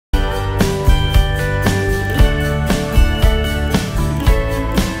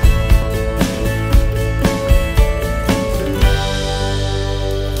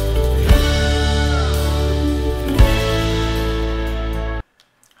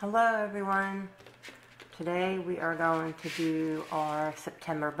Hello everyone. Today we are going to do our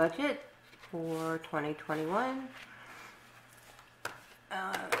September budget for 2021.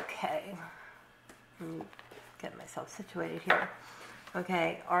 Okay, let me get myself situated here.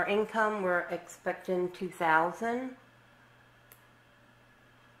 Okay, our income, we're expecting $2,000.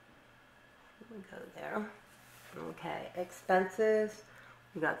 We go there. Okay, expenses,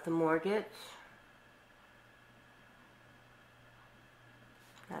 we got the mortgage.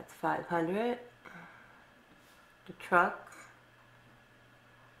 That's $500. The truck,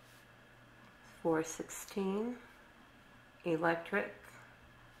 $416. Electric,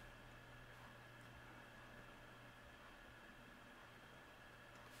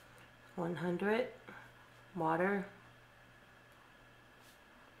 $100. Water,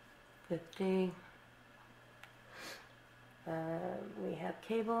 $50. We have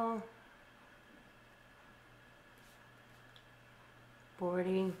cable,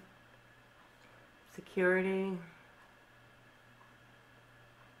 $40. Security,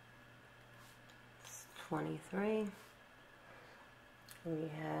 it's $23. We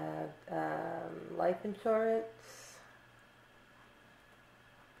have life insurance,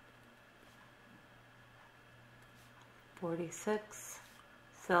 $46.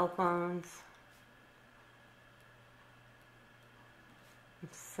 Cell phones,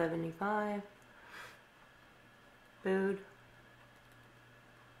 $75. Food,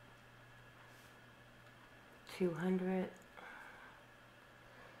 $200.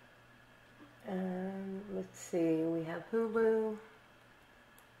 Let's see, we have Hulu,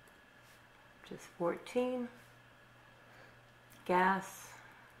 which is $14. Gas,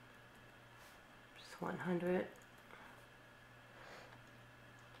 just $100.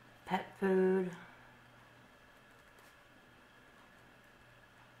 Pet food,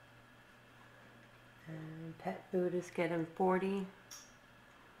 and pet food is getting $40.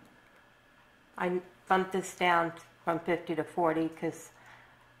 I bumped this down from 50 to 40 because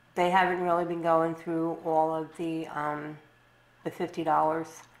they haven't really been going through all of the $50.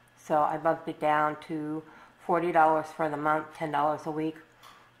 So I bumped it down to $40 for the month, $10 a week.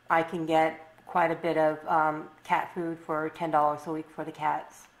 I can get quite a bit of cat food for $10 a week for the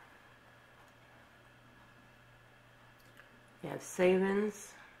cats. You have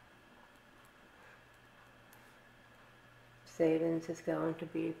savings. Savings is going to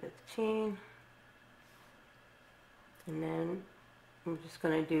be $15. And then I'm just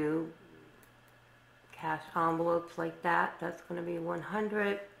going to do cash envelopes like that. That's going to be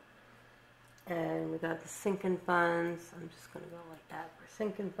 $100. And we got the sinking funds. I'm just going to go like that for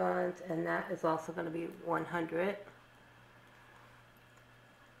sinking funds. And that is also going to be $100.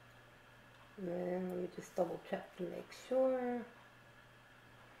 And then let me just double check to make sure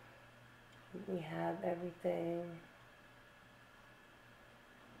we have everything.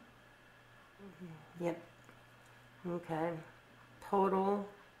 Yep. Okay. Total.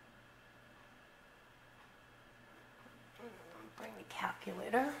 Bring the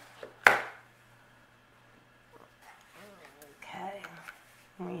calculator. Okay.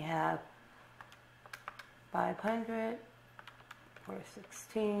 We have 500,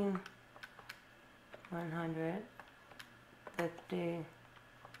 416, 100, 50,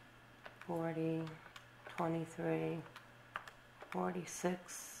 40, 23,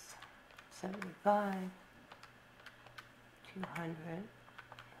 46, 75, 200,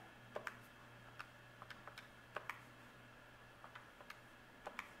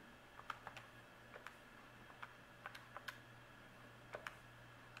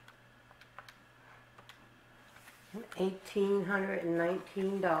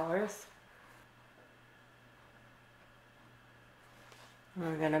 $1,819.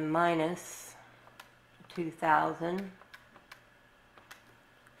 We're going to minus 2,000.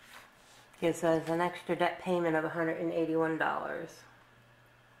 Gives us an extra debt payment of $181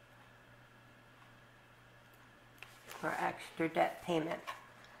 for extra debt payment,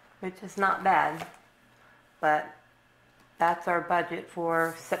 which is not bad, but that's our budget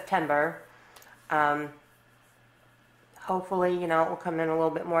for September. Hopefully, it will come in a little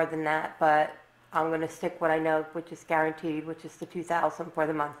bit more than that, but I'm going to stick what I know, which is guaranteed, which is the $2,000 for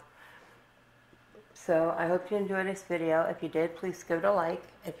the month. So I hope you enjoyed this video. If you did, please give it a like.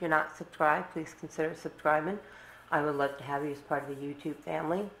 If you're not subscribed, please consider subscribing. I would love to have you as part of the YouTube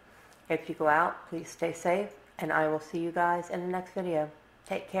family. If you go out, please stay safe, and I will see you guys in the next video.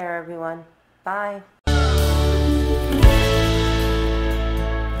 Take care, everyone. Bye.